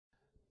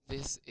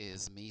This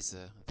is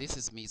MEZA. This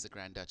is MEZA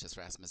Grand Duchess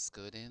Rasmus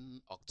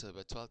Gooden,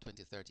 October 12,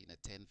 2013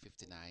 at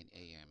 10:59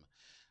 a.m.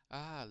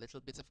 A little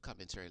bit of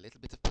commentary, a little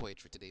bit of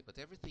poetry today, but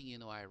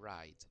everything I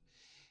write,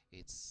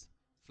 it's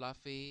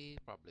fluffy,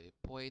 probably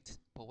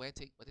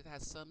poetic, but it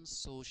has some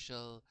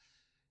social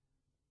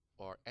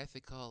or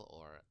ethical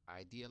or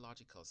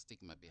ideological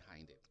stigma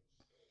behind it.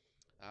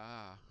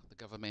 The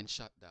government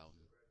shutdown.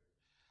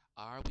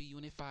 Are we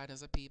unified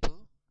as a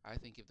people? I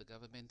think if the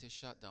government is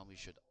shut down, we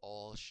should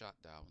all shut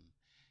down.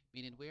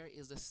 Meaning, where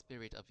is the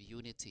spirit of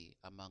unity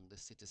among the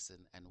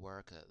citizen and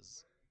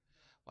workers?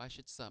 Why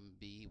should some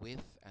be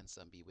with and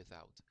some be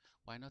without?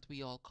 Why not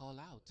we all call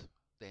out?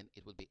 Then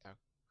it will be a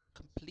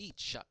complete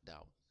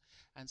shutdown.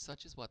 And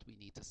such is what we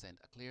need to send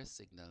a clear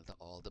signal to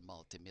all the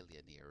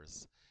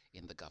multimillionaires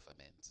in the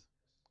government.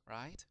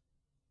 Right?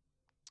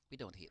 We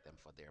don't hate them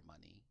for their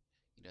money.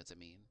 You know what I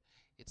mean?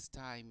 It's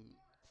time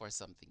for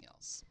something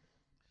else.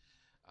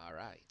 All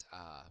right.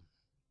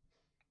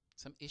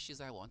 Some issues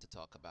I want to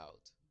talk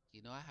about.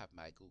 I have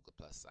my Google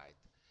Plus site.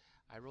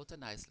 I wrote a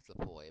nice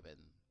little poem, and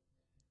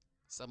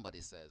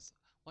somebody says,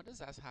 what does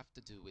that have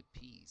to do with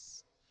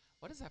peace?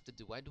 What does that have to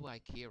do? Why do I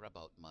care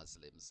about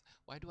Muslims?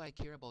 Why do I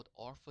care about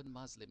orphan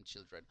Muslim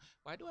children?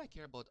 Why do I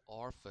care about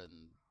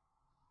orphan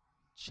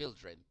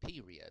children,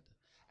 period?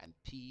 And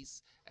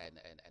peace and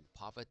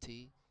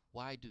poverty?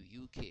 Why do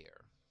you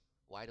care?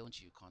 Why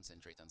don't you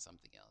concentrate on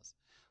something else?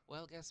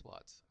 Well, guess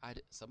what?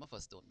 Some of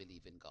us don't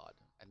believe in God,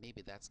 and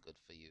maybe that's good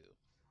for you.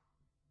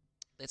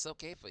 It's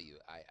okay for you.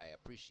 I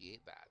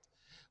appreciate that.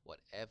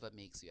 Whatever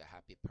makes you a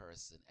happy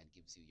person and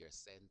gives you your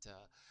center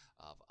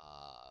of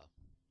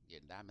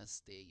your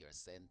namaste, your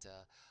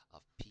center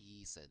of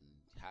peace and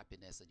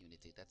happiness and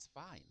unity, that's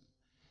fine.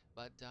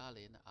 But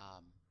darling,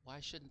 why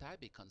shouldn't I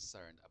be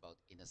concerned about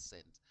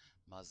innocent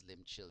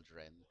Muslim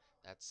children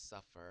that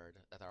suffered,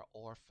 that are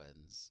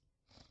orphans?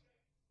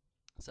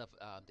 So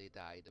they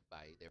died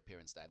by their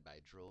parents died by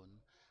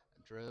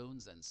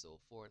drones and so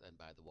forth, and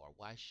by the war.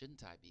 Why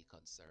shouldn't I be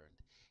concerned?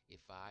 If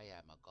I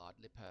am a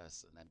godly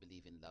person and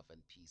believe in love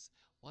and peace,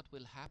 what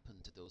will happen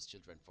to those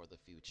children for the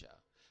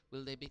future?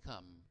 Will they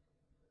become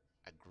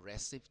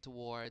aggressive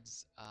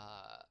towards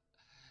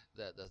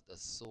the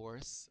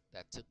source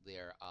that took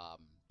their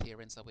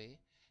parents away?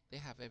 They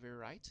have every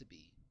right to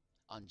be.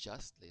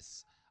 Unjustly,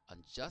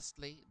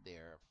 unjustly,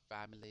 their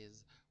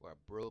families were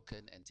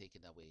broken and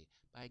taken away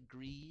by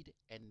greed,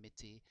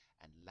 enmity,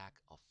 and lack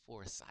of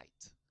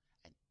foresight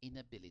and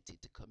inability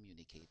to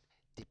communicate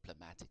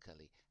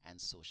diplomatically and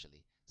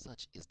socially.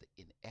 Such is the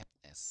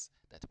ineptness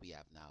that we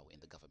have now in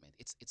the government.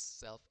 It's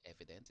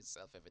self-evident. It's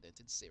self-evident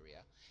in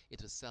Syria.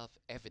 It was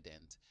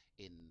self-evident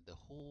in the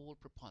whole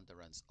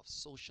preponderance of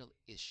social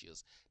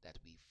issues that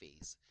we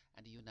face.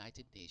 And the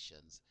United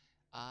Nations,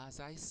 as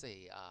I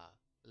say,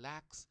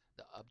 lacks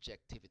the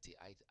objectivity.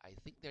 I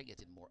think they're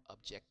getting more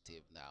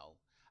objective now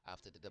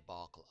after the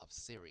debacle of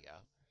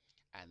Syria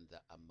and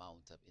the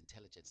amount of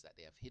intelligence that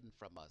they have hidden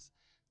from us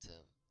to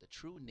the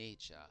true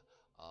nature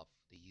of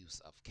the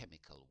use of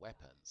chemical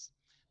weapons.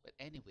 But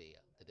anyway,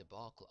 the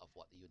debacle of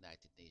what the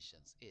United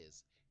Nations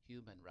is,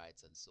 human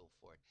rights and so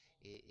forth,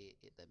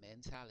 the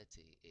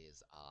mentality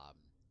is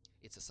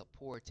it's a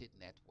supported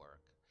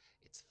network.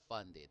 It's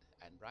funded,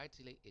 and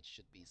rightly it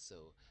should be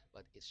so,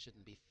 but it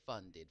shouldn't be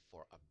funded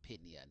for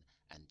opinion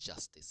and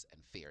justice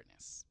and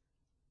fairness.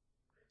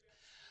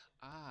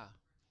 Ah,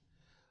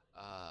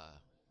 uh,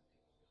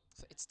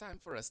 so it's time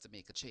for us to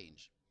make a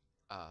change.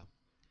 Uh,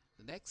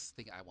 the next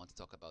thing I want to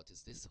talk about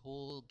is this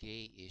whole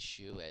gay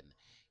issue and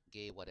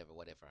gay whatever,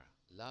 whatever.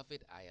 Love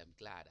it. I am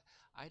glad.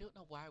 I don't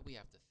know why we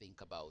have to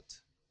think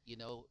about,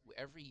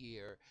 every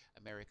year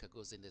America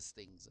goes in this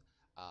thing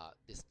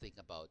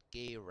about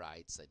gay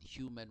rights and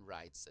human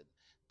rights and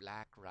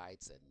black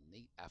rights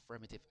and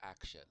affirmative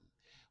action.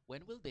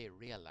 When will they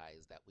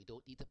realize that we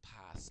don't need to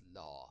pass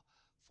law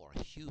for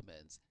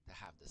humans to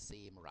have the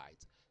same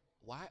rights?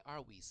 Why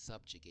are we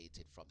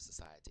subjugated from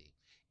society?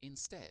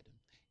 Instead,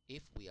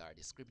 if we are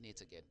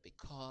discriminated against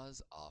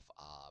because of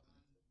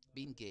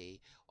being gay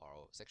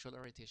or sexual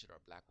orientation or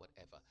black,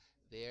 whatever,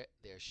 there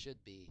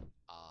should be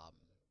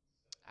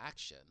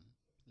action,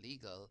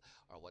 legal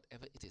or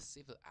whatever it is,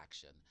 civil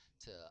action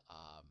to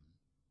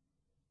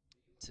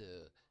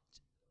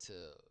to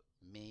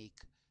make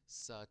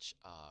such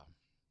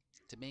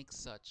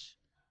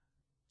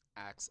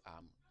acts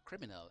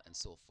criminal and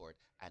so forth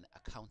and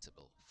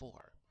accountable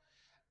for.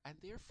 And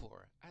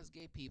therefore, as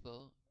gay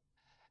people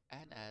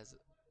and as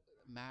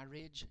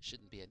marriage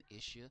shouldn't be an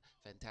issue,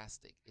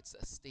 fantastic. It's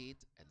a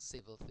state and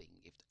civil thing.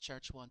 If the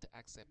church want to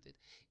accept it,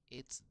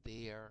 it's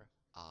their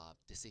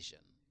decision.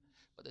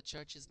 But the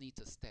churches need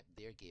to step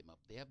their game up.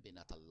 They have been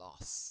at a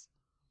loss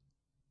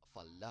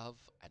for love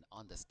and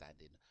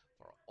understanding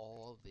for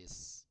all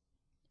this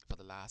for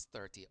the last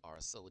 30 or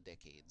so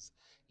decades.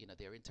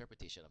 Their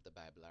interpretation of the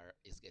Bible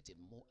is getting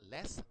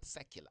less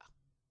secular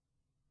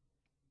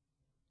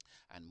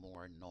and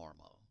more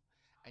normal.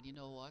 And you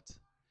know what?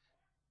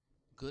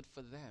 Good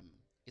for them.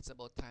 It's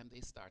about time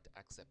they start to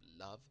accept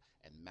love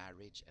and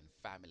marriage and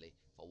family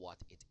for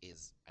what it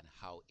is and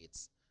how it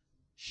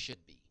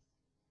should be.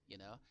 You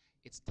know,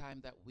 it's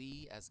time that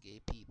we, as gay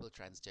people,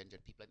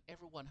 transgendered people, and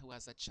everyone who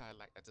has a child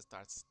like that, to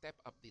start step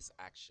up this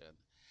action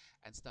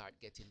and start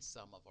getting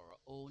some of our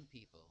own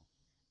people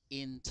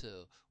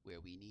into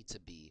where we need to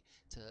be,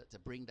 to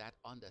bring that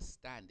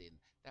understanding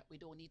that we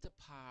don't need to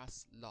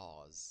pass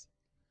laws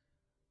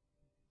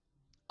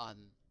on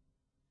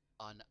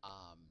on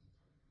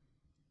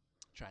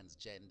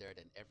transgendered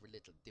and every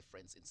little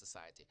difference in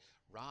society.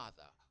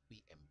 Rather,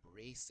 we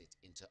embrace it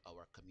into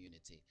our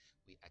community.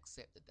 We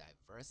accept the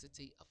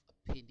diversity of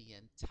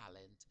opinion,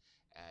 talent,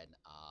 and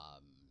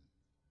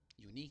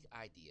unique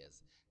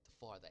ideas to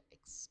further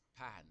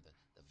expand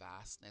the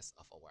vastness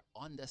of our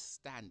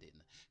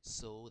understanding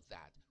so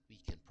that we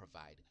can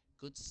provide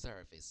good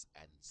service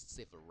and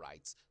civil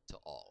rights to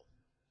all.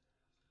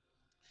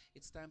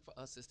 It's time for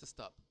us is to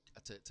stop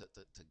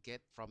to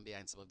get from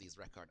behind some of these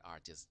record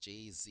artists,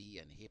 Jay-Z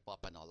and hip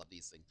hop and all of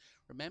these things.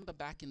 Remember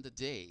back in the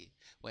day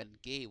when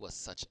gay was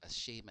such a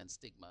shame and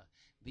stigma,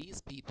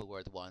 these people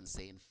were the ones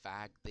saying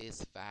fag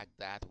this, fag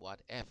that,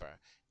 whatever.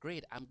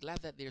 Great. I'm glad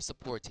that they're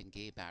supporting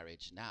gay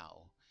marriage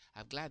now.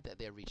 I'm glad that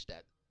they reached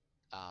that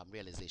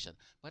realization.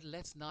 But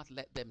let's not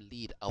let them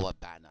lead our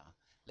banner.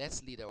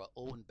 Let's lead our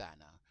own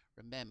banner.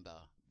 Remember,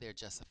 they're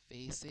just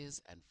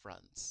faces and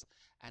fronts.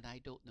 And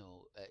I don't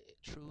know,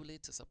 truly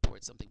to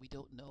support something, we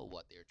don't know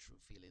what their true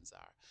feelings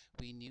are.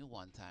 We knew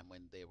one time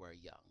when they were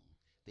young,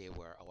 they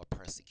were our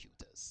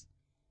persecutors.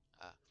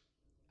 Uh,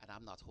 and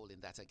I'm not holding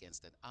that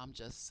against them. I'm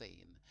just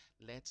saying,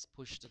 let's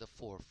push to the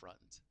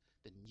forefront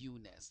the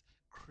newness,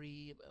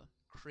 cream,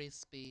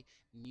 crispy,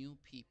 new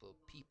people,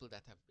 people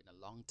that have been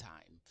a long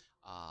time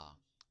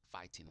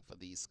fighting for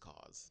these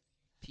cause,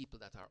 people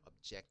that are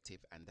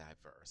objective and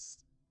diverse.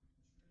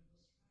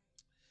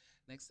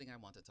 Next thing I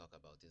want to talk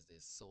about is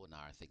this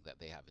sonar thing that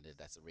they have in it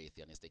that's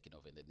Raytheon is taking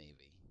over in the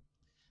Navy.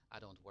 I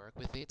don't work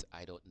with it,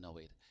 I don't know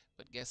it.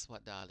 But guess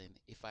what, darling?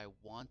 If I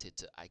wanted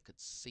to, I could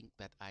sync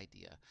that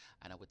idea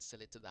and I would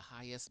sell it to the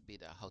highest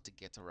bidder how to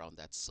get around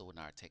that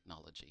sonar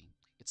technology.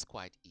 It's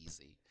quite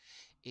easy.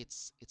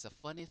 It's a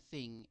funny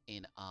thing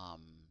in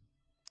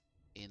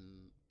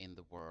in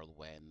the world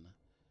when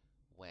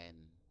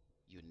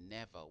you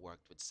never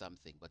worked with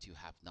something but you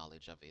have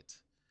knowledge of it.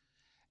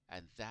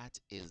 And that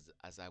is,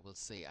 as I will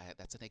say,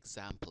 that's an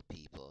example,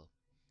 people,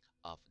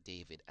 of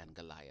David and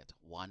Goliath.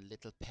 One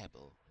little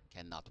pebble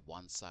cannot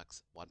one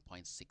socks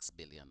 1.6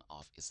 billion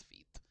off his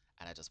feet.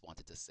 And I just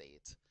wanted to say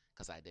it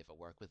because I never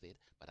worked with it,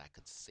 but I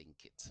could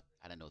sink it.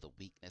 And I know the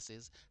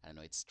weaknesses, and I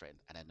know its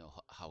strength, and I know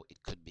how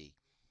it could be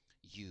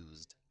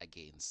used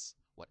against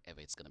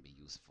whatever it's going to be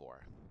used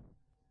for.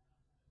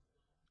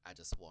 I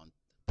just want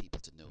people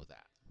to know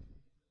that.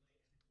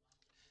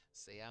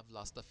 Say I've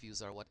lost a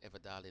fuse or whatever,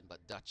 darling,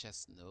 but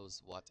Duchess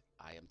knows what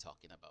I am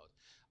talking about.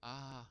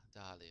 Ah,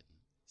 darling,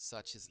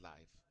 such is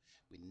life.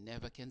 We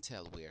never can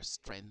tell where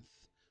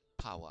strength,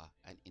 power,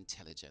 and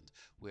intelligence,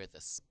 where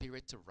the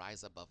spirit to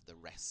rise above the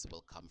rest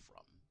will come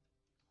from.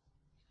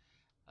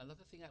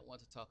 Another thing I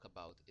want to talk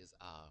about is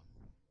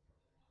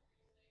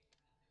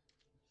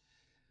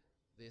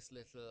this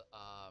little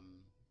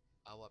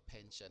our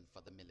pension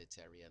for the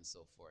military and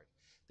so forth.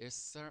 There's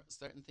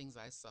certain things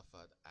I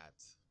suffered at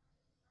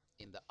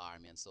in the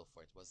army and so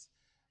forth. It was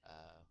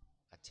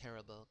a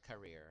terrible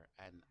career,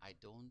 and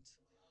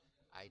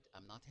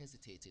I'm not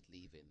hesitated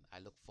leaving. I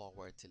look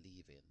forward to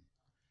leaving,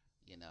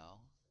 you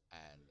know,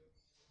 and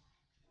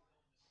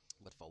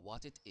but for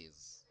what it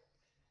is,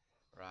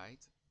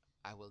 right?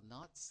 I will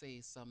not say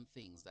some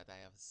things that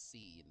I have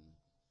seen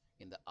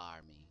in the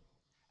army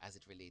as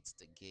it relates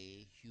to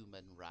gay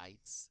human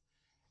rights,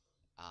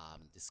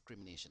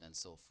 discrimination, and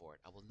so forth.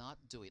 I will not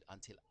do it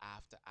until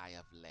after I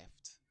have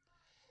left.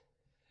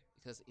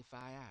 Because if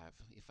I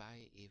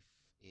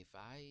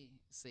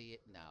say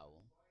it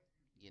now,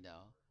 you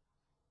know,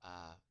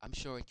 I'm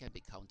sure it can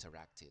be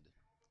counteracted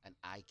and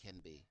I can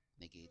be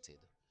negated.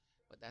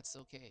 But that's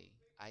okay.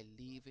 I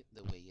leave it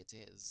the way it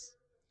is.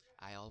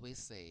 I always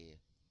say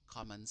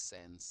common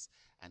sense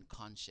and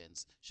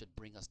conscience should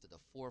bring us to the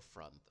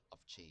forefront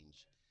of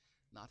change,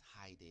 not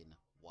hiding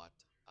what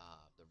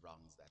the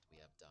wrongs that we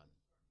have done.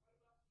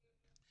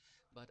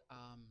 But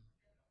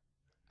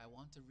I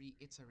want to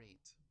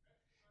reiterate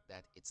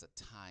that it's a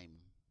time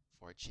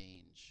for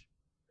change.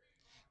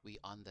 We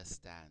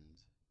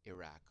understand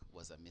Iraq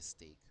was a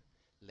mistake.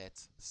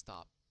 Let's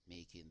stop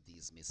making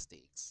these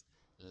mistakes.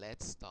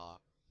 Let's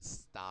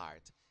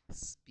start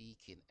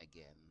speaking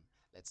again.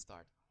 Let's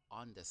start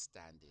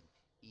understanding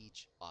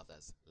each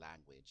other's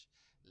language.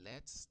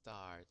 Let's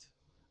start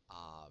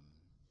um,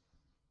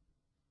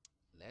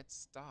 let's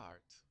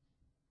start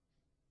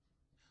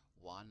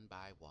one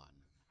by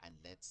one, and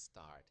let's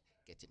start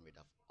getting rid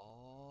of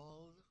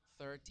all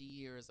 30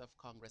 years of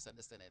Congress and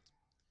the Senate,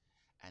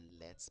 and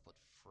let's put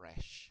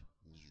fresh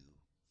new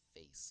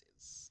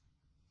faces.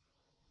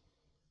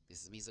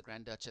 This is me, the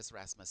Grand Duchess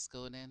Rasmus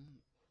Konen.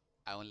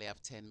 I only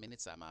have 10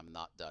 minutes. I'm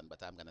not done,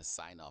 but I'm going to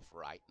sign off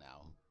right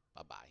now.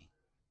 Bye bye.